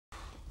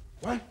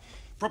What?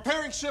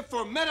 Preparing ship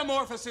for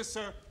Metamorphasis,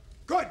 sir.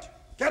 Good.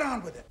 Get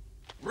on with it.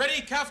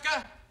 Ready,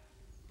 Kafka?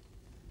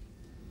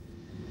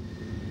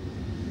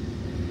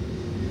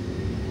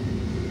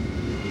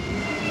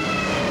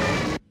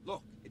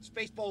 Look, it's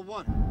Spaceball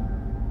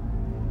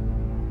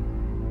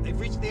 1. They've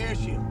reached the air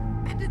shield.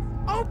 And it's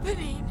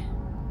opening!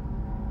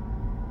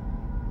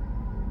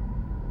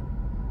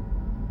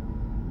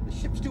 The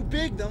ship's too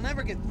big, they'll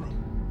never get through.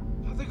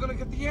 How are they gonna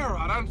get the air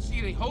out? I don't see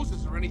any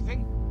hoses or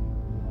anything.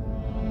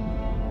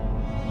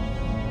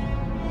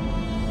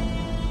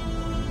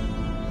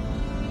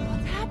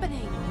 What's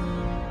happening?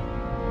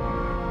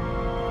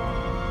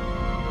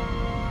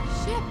 The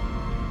ship...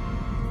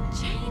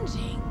 it's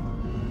changing.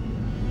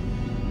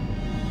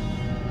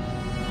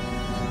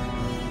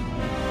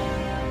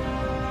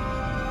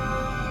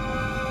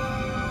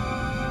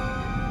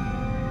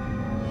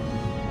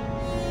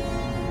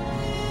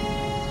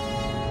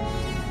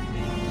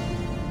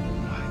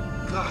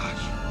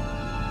 Gosh,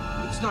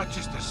 it's not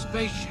just a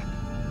spaceship.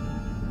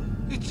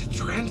 It's a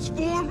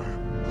transformer.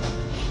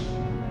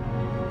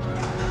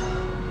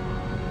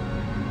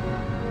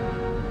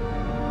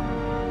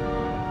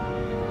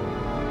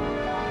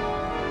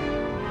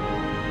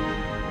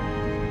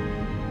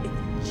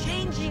 It's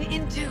changing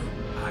into...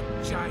 A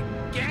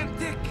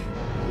gigantic...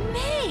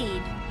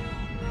 Maid!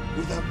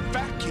 With a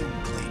vacuum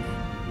cleaner.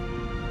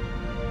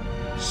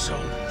 So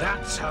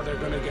that's how they're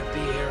gonna get the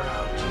air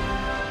out.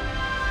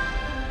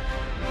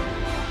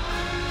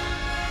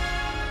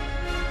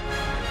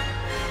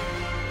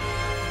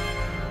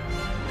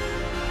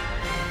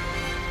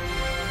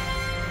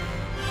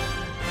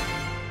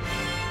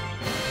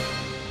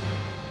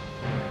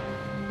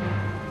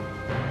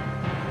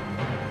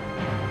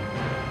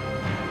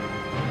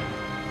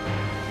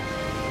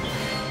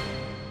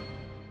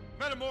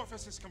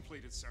 Metamorphosis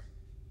completed, sir.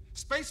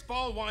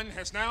 Spaceball 1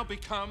 has now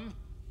become